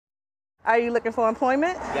Are you looking for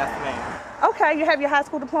employment? Yes, ma'am. Okay, you have your high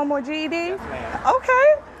school diploma or GED? Yes, ma'am.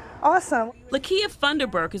 Okay, awesome. Lakeia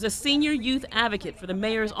Funderburk is a senior youth advocate for the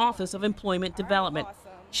mayor's Office of Employment Development.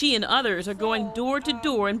 She and others are going door to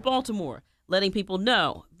door in Baltimore, letting people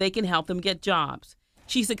know they can help them get jobs.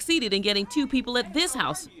 She succeeded in getting 2 people at this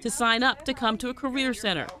house to sign up to come to a career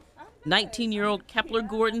center. 19-year-old Kepler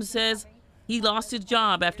Gordon says he lost his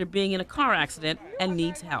job after being in a car accident and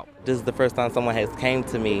needs help. This is the first time someone has came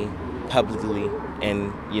to me publicly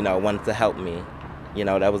and, wanted to help me.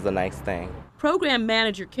 That was a nice thing. Program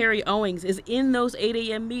manager Carrie Owings is in those 8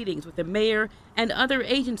 a.m. meetings with the mayor and other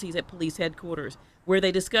agencies at police headquarters, where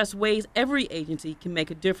they discuss ways every agency can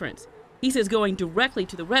make a difference. He says going directly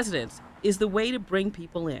to the residents is the way to bring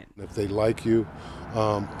people in. If they like you,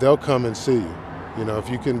 they'll come and see you. If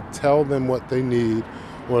you can tell them what they need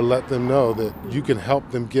or let them know that you can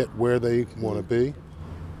help them get where they want to be,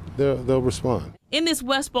 they'll respond. In this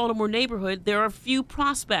West Baltimore neighborhood, there are few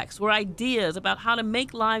prospects or ideas about how to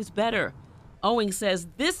make lives better. Owings says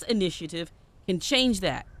this initiative can change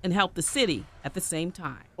that and help the city at the same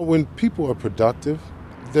time. When people are productive,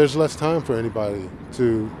 there's less time for anybody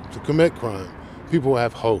to commit crime. People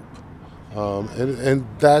have hope. And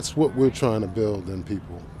that's what we're trying to build in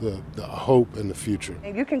people, the hope in the future.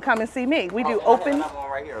 And you can come and see me. We do open. Another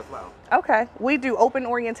one right here as well. Okay, we do open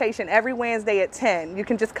orientation every Wednesday at 10. You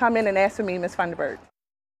can just come in and ask for me, Ms. Funderburk.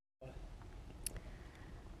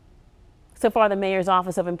 So far, the mayor's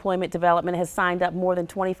Office of Employment Development has signed up more than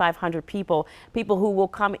 2,500 people who will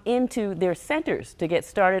come into their centers to get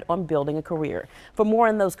started on building a career. For more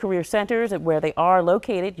on those career centers and where they are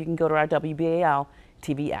located, you can go to our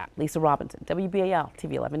WBAL-TV app. Lisa Robinson,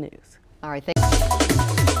 WBAL-TV 11 News. All right.